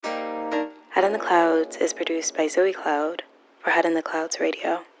Head in the Clouds is produced by Zoe Cloud for Head in the Clouds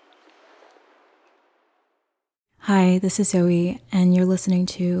Radio. Hi, this is Zoe, and you're listening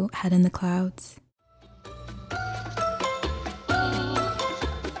to Head in the Clouds.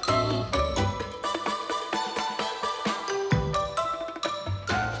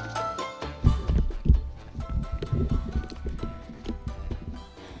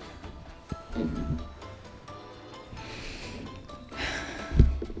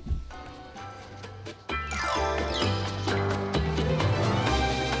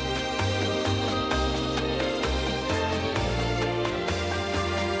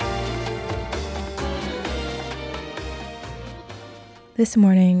 This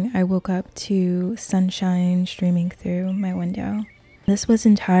morning, I woke up to sunshine streaming through my window. This was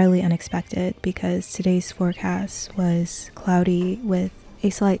entirely unexpected because today's forecast was cloudy with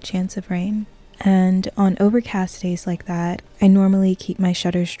a slight chance of rain. And on overcast days like that, I normally keep my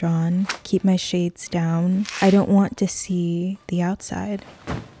shutters drawn, keep my shades down. I don't want to see the outside.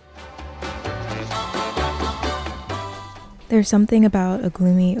 There's something about a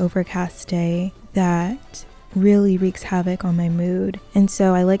gloomy overcast day that really wreaks havoc on my mood, and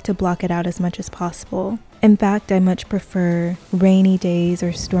so I like to block it out as much as possible. In fact, I much prefer rainy days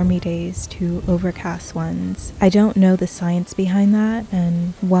or stormy days to overcast ones. I don't know the science behind that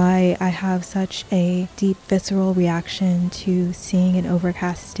and why I have such a deep visceral reaction to seeing an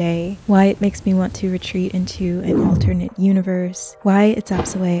overcast day, why it makes me want to retreat into an alternate universe, why it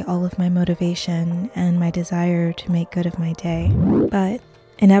zaps away all of my motivation and my desire to make good of my day. But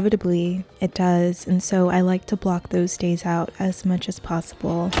inevitably, it does, and so I like to block those days out as much as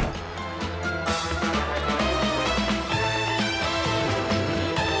possible.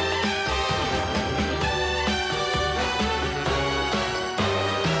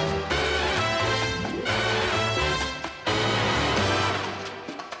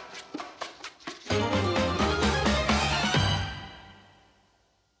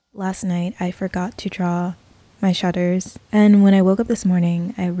 Last night, I forgot to draw my shutters, and when I woke up this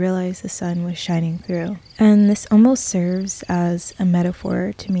morning, I realized the sun was shining through. And this almost serves as a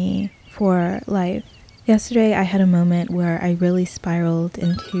metaphor to me for life. Yesterday, I had a moment where I really spiraled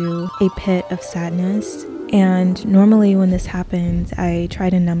into a pit of sadness, and normally when this happens, I try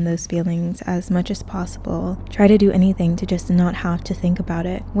to numb those feelings as much as possible, try to do anything to just not have to think about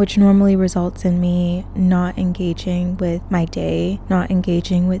it, which normally results in me not engaging with my day, not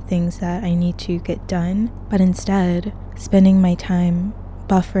engaging with things that I need to get done, but instead spending my time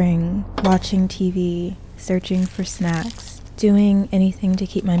buffering, watching TV, searching for snacks, doing anything to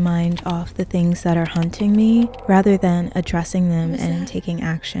keep my mind off the things that are haunting me rather than addressing them and taking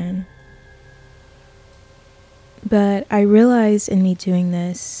action. But I realize in me doing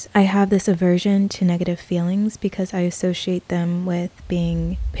this, I have this aversion to negative feelings because I associate them with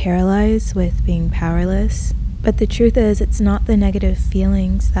being paralyzed, with being powerless. But the truth is, it's not the negative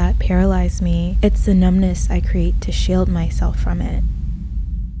feelings that paralyze me, it's the numbness I create to shield myself from it.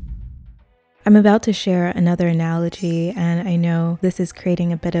 I'm about to share another analogy, and I know this is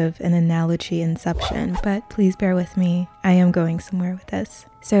creating a bit of an analogy inception, but please bear with me. I am going somewhere with this.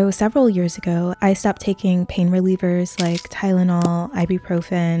 So several years ago, I stopped taking pain relievers like Tylenol,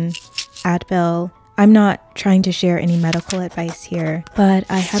 ibuprofen, Advil. I'm not trying to share any medical advice here, but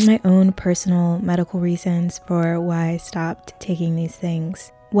I had my own personal medical reasons for why I stopped taking these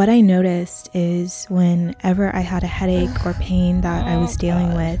things. What I noticed is whenever I had a headache or pain that I was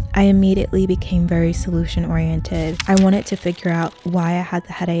dealing with, I immediately became very solution-oriented. I wanted to figure out why I had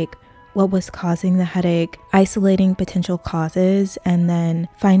the headache, what was causing the headache, isolating potential causes, and then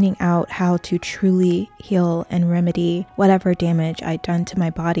finding out how to truly heal and remedy whatever damage I'd done to my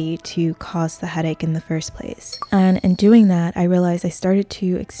body to cause the headache in the first place. And in doing that, I realized I started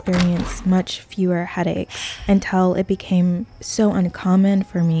to experience much fewer headaches until it became so uncommon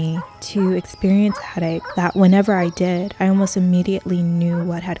for me to experience a headache that whenever I did, I almost immediately knew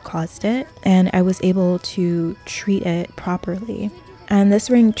what had caused it, and I was able to treat it properly. And this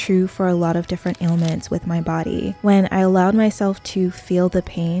rang true for a lot of different ailments with my body. When I allowed myself to feel the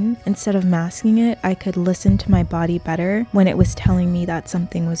pain, instead of masking it, I could listen to my body better when it was telling me that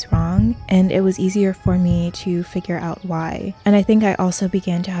something was wrong, and it was easier for me to figure out why. And I think I also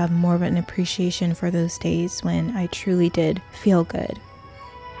began to have more of an appreciation for those days when I truly did feel good.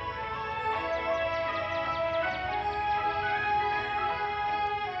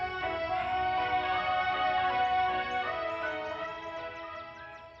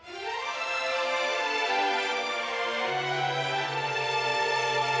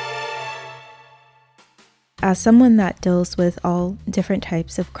 As someone that deals with all different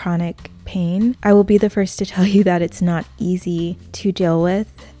types of chronic pain. I will be the first to tell you that it's not easy to deal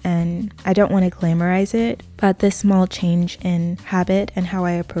with, and I don't want to glamorize it, but this small change in habit and how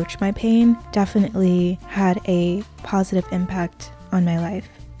I approach my pain definitely had a positive impact on my life.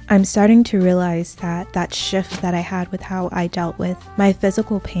 I'm starting to realize that that shift that I had with how I dealt with my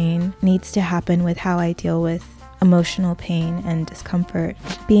physical pain needs to happen with how I deal with emotional pain and discomfort.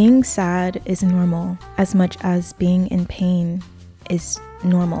 Being sad is normal as much as being in pain is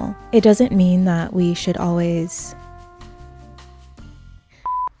normal. It doesn't mean that we should always...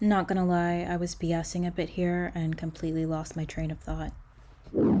 Not gonna lie, I was BSing a bit here and completely lost my train of thought.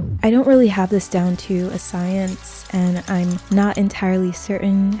 I don't really have this down to a science, and I'm not entirely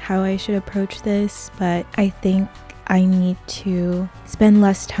certain how I should approach this, but I think I need to spend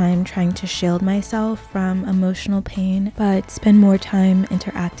less time trying to shield myself from emotional pain, but spend more time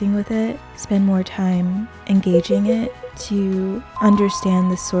interacting with it, spend more time engaging it to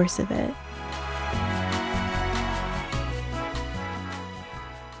understand the source of it.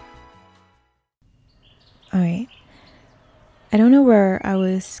 Alright, I don't know where I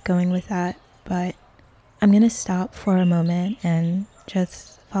was going with that, but I'm gonna stop for a moment and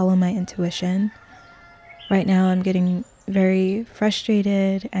just follow my intuition. Right now I'm getting very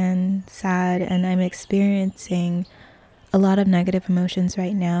frustrated and sad, and I'm experiencing a lot of negative emotions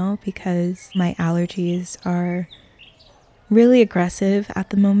right now because my allergies are really aggressive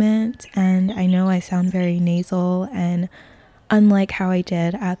at the moment, and I know I sound very nasal and unlike how I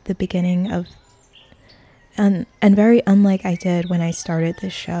did at the beginning of and very unlike I did when I started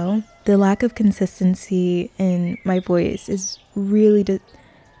this show. The lack of consistency in my voice is really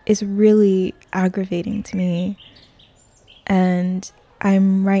aggravating to me, and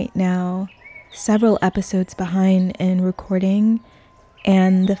I'm right now several episodes behind in recording,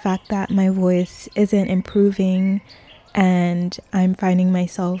 and the fact that my voice isn't improving and I'm finding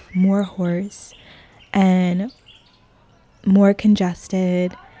myself more hoarse and more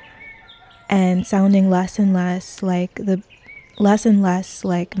congested and sounding less and less like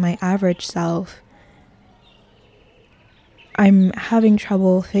my average self. I'm having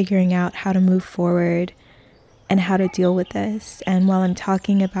trouble figuring out how to move forward and how to deal with this. And while I'm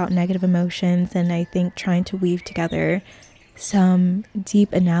talking about negative emotions and I think trying to weave together some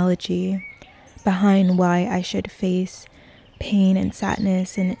deep analogy behind why I should face pain and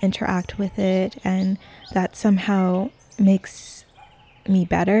sadness and interact with it, and that somehow makes me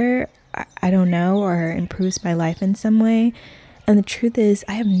better, I don't know, or improves my life in some way. And the truth is,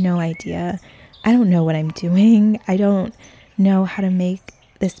 I have no idea. I don't know what I'm doing. I don't know how to make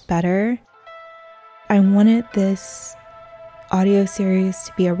this better. I wanted this audio series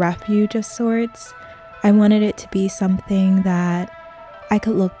to be a refuge of sorts. I wanted it to be something that I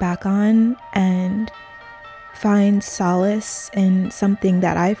could look back on and find solace in something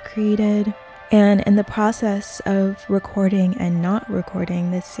that I've created. And in the process of recording and not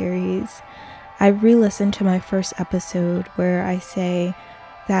recording this series, I re-listened to my first episode where I say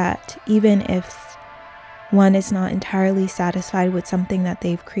that even if one is not entirely satisfied with something that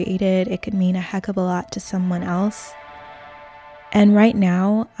they've created, it could mean a heck of a lot to someone else. And right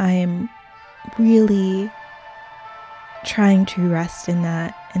now, I'm really trying to rest in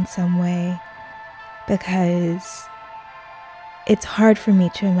that in some way, because it's hard for me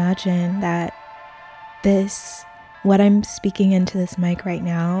to imagine that what I'm speaking into this mic right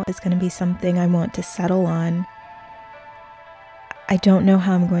now is going to be something I want to settle on. I don't know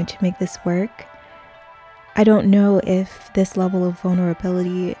how I'm going to make this work. I don't know if this level of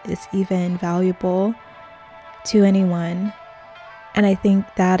vulnerability is even valuable to anyone. And I think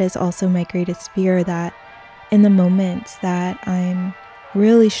that is also my greatest fear, that in the moments that I'm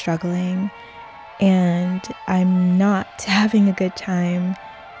really struggling and I'm not having a good time,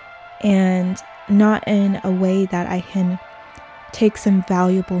 and not in a way that I can take some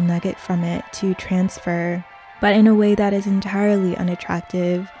valuable nugget from it to transfer, but in a way that is entirely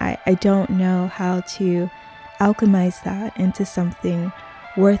unattractive, I don't know how to alchemize that into something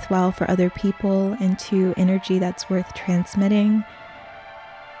worthwhile for other people, into energy that's worth transmitting.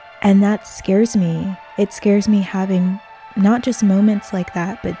 And that scares me. It scares me having not just moments like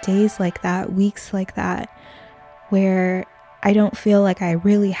that, but days like that, weeks like that, where I don't feel like I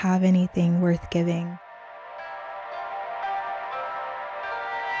really have anything worth giving.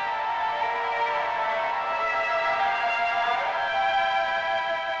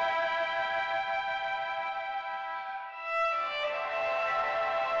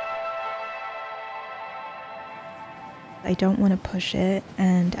 I don't want to push it,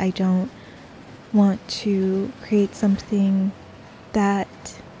 and I don't want to create something that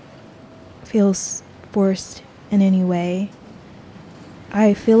feels forced in any way.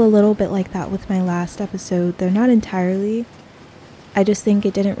 I feel a little bit like that with my last episode, though not entirely. I just think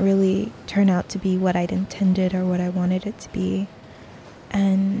it didn't really turn out to be what I'd intended or what I wanted it to be.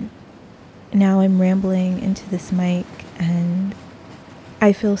 And now I'm rambling into this mic and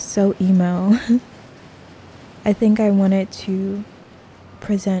I feel so emo. I think I wanted to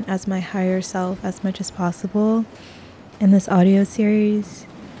present as my higher self as much as possible in this audio series.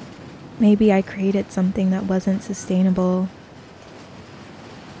 Maybe I created something that wasn't sustainable.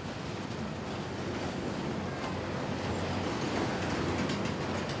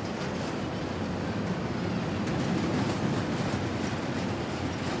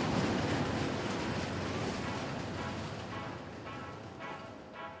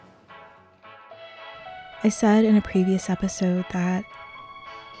 I said in a previous episode that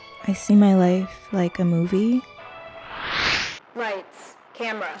I see my life like a movie. Lights,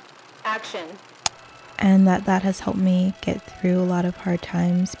 camera, action. And that has helped me get through a lot of hard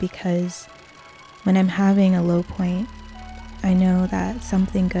times, because when I'm having a low point, I know that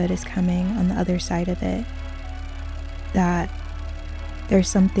something good is coming on the other side of it. That there's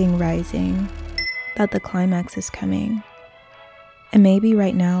something rising, that the climax is coming. And maybe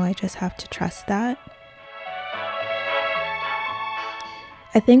right now I just have to trust that.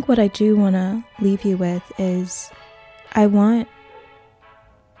 I think what I do want to leave you with is I want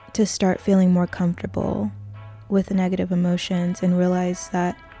to start feeling more comfortable with negative emotions and realize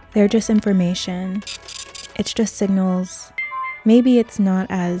that they're just information. It's just signals. Maybe it's not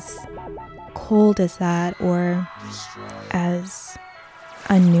as cold as that or as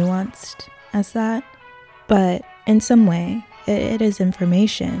unnuanced as that, but in some way it is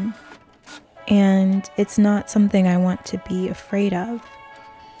information. And it's not something I want to be afraid of.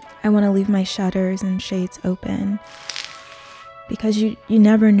 I want to leave my shutters and shades open, because you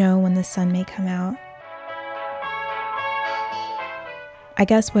never know when the sun may come out. I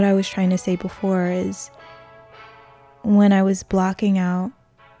guess what I was trying to say before is when I was blocking out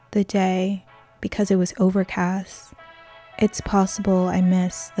the day because it was overcast, it's possible I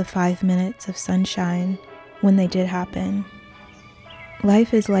missed the 5 minutes of sunshine when they did happen.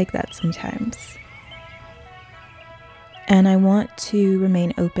 Life is like that sometimes. And I want to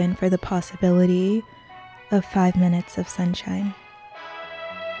remain open for the possibility of 5 minutes of sunshine.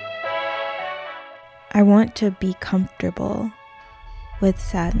 I want to be comfortable with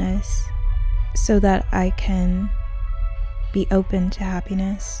sadness so that I can be open to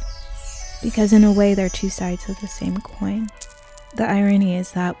happiness. Because in a way, they're two sides of the same coin. The irony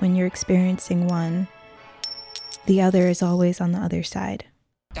is that when you're experiencing one, the other is always on the other side.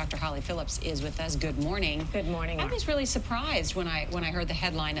 Dr. Holly Phillips is with us. Good morning. Good morning. I was really surprised when I heard the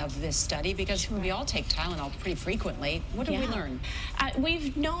headline of this study, because we all take Tylenol pretty frequently. What did we learn?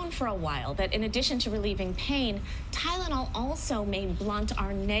 We've known for a while that in addition to relieving pain, Tylenol also may blunt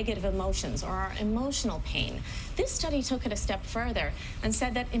our negative emotions or our emotional pain. This study took it a step further and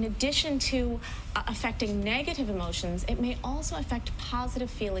said that in addition to affecting negative emotions, it may also affect positive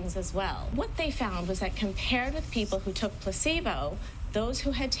feelings as well. What they found was that compared with people who took placebo, those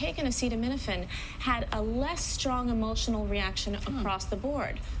who had taken acetaminophen had a less strong emotional reaction across the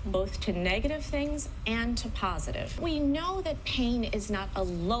board, both to negative things and to positive. We know that pain is not a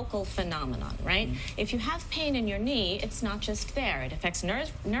local phenomenon, right? If you have pain in your knee, it's not just there. It affects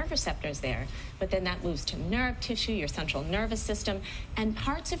nerve receptors there, but then that moves to nerve tissue, your central nervous system, and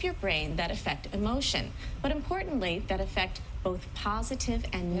parts of your brain that affect emotion. But importantly, that affect both positive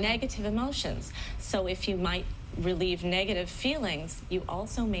and negative emotions. So if you might relieve negative feelings, you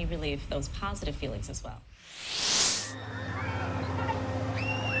also may relieve those positive feelings as well.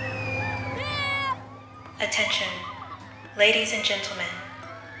 Attention, ladies and gentlemen.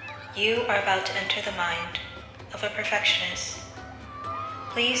 You are about to enter the mind of a perfectionist.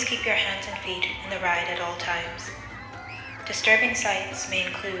 Please keep your hands and feet in the ride at all times. Disturbing sights may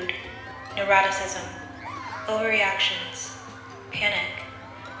include neuroticism, overreactions, panic,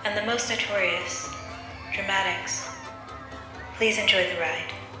 and the most notorious, dramatics. Please enjoy the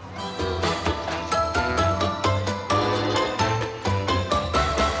ride.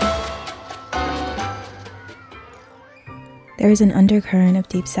 There is an undercurrent of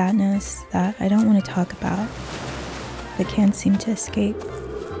deep sadness that I don't want to talk about, but can't seem to escape.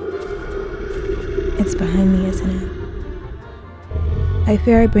 It's behind me, isn't it? I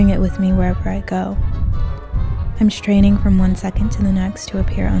fear I bring it with me wherever I go. I'm straining from one second to the next to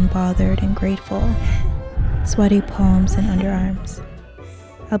appear unbothered and grateful. Sweaty palms and underarms.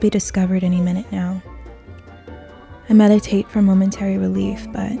 I'll be discovered any minute now. I meditate for momentary relief,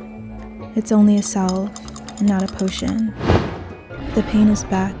 but it's only a salve and not a potion. The pain is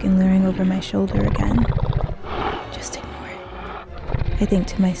back and leering over my shoulder again. Just ignore it. I think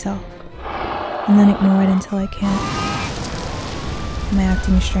to myself, and then ignore it until I can't. Am I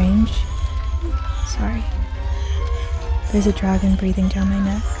acting strange? Sorry. There's a dragon breathing down my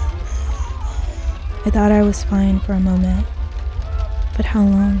neck. I thought I was fine for a moment, but how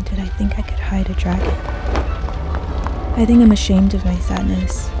long did I think I could hide a dragon? I think I'm ashamed of my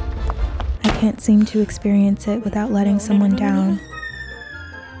sadness. I can't seem to experience it without letting someone down.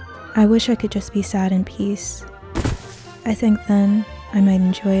 I wish I could just be sad in peace. I think then I might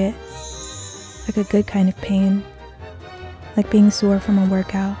enjoy it, like a good kind of pain, like being sore from a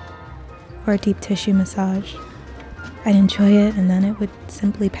workout or a deep tissue massage. I'd enjoy it and then it would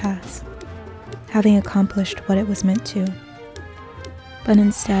simply pass, having accomplished what it was meant to. But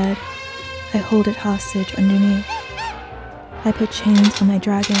instead, I hold it hostage underneath. I put chains on my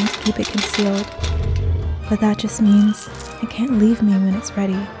dragon to keep it concealed, but that just means it can't leave me when it's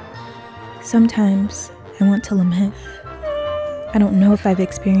ready. Sometimes I want to lament. I don't know if I've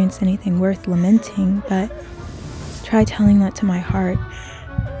experienced anything worth lamenting, but try telling that to my heart,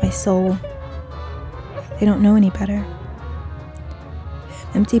 my soul. They don't know any better.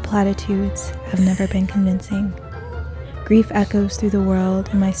 Empty platitudes have never been convincing. Grief echoes through the world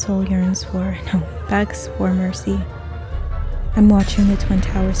and my soul yearns for, no, begs for mercy. I'm watching the Twin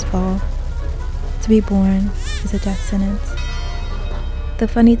Towers fall. To be born is a death sentence. The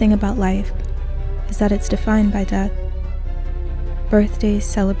funny thing about life is that it's defined by death. Birthdays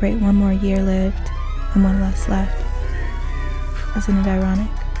celebrate one more year lived and one less left. Isn't it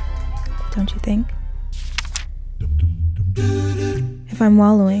ironic? Don't you think? If I'm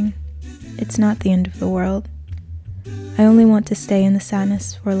wallowing, it's not the end of the world. I only want to stay in the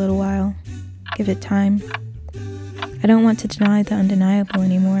sadness for a little while. Give it time. I don't want to deny the undeniable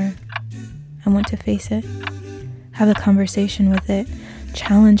anymore. I want to face it. Have a conversation with it.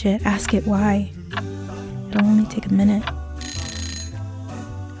 Challenge it. Ask it why. It'll only take a minute.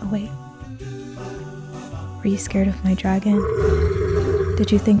 Oh wait. Were you scared of my dragon?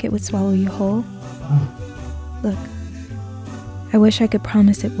 Did you think it would swallow you whole? Look, I wish I could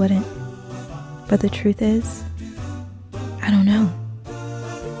promise it wouldn't. But the truth is, I don't know.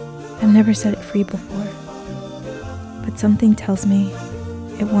 I've never set it free before. But something tells me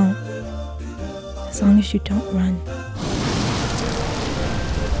it won't. As long as you don't run.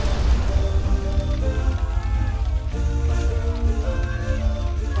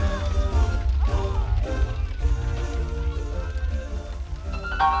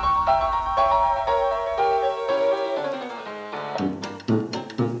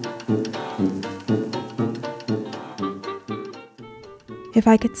 If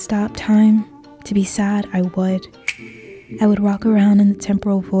I could stop time to be sad, I would. I would walk around in the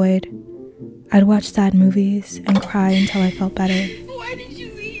temporal void. I'd watch sad movies and cry until I felt better. Why did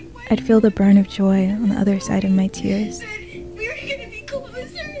you leave? I'd feel the burn of joy on the other side of my tears. We were gonna be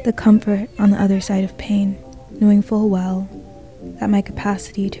closer. The comfort on the other side of pain, knowing full well that my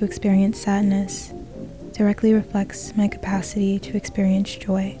capacity to experience sadness directly reflects my capacity to experience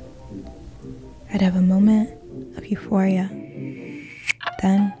joy. I'd have a moment of euphoria.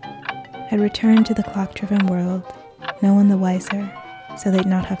 Then, I'd return to the clock-driven world, no one the wiser, so they'd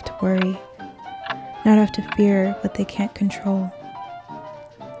not have to worry, not have to fear what they can't control.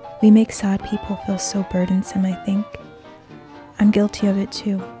 We make sad people feel so burdensome, I think. I'm guilty of it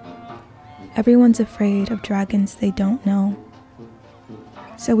too. Everyone's afraid of dragons they don't know.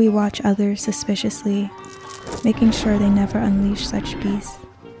 So we watch others suspiciously, making sure they never unleash such beasts,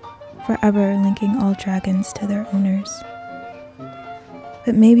 forever linking all dragons to their owners.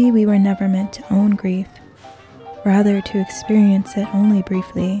 But maybe we were never meant to own grief, rather to experience it only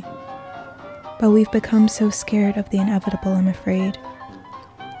briefly. But we've become so scared of the inevitable, I'm afraid.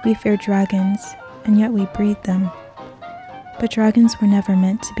 We fear dragons, and yet we breed them. But dragons were never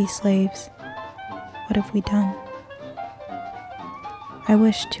meant to be slaves. What have we done? I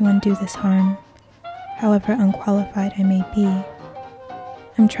wish to undo this harm, however unqualified I may be.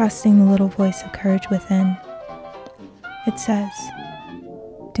 I'm trusting the little voice of courage within. It says,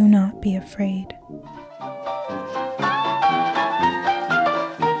 "Do not be afraid."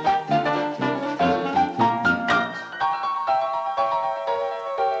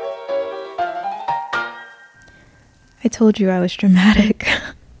 I told you I was dramatic.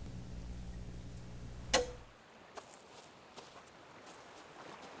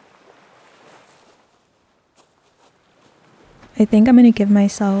 I think I'm going to give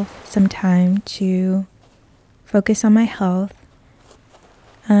myself some time to focus on my health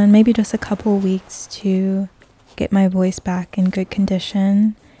and maybe just a couple weeks to get my voice back in good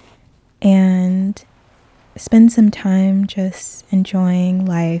condition and spend some time just enjoying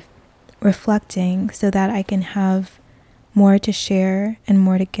life, reflecting so that I can have more to share and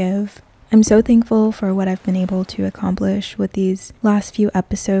more to give. I'm so thankful for what I've been able to accomplish with these last few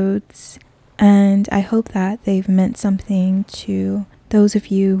episodes, and I hope that they've meant something to those of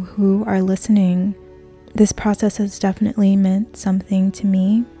you who are listening. This process has definitely meant something to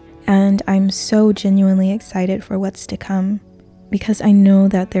me, and I'm so genuinely excited for what's to come, because I know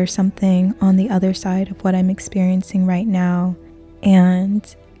that there's something on the other side of what I'm experiencing right now,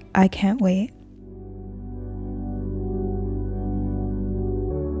 and I can't wait.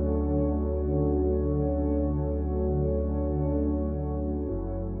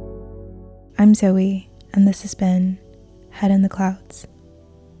 I'm Zoe, and this has been Head in the Clouds.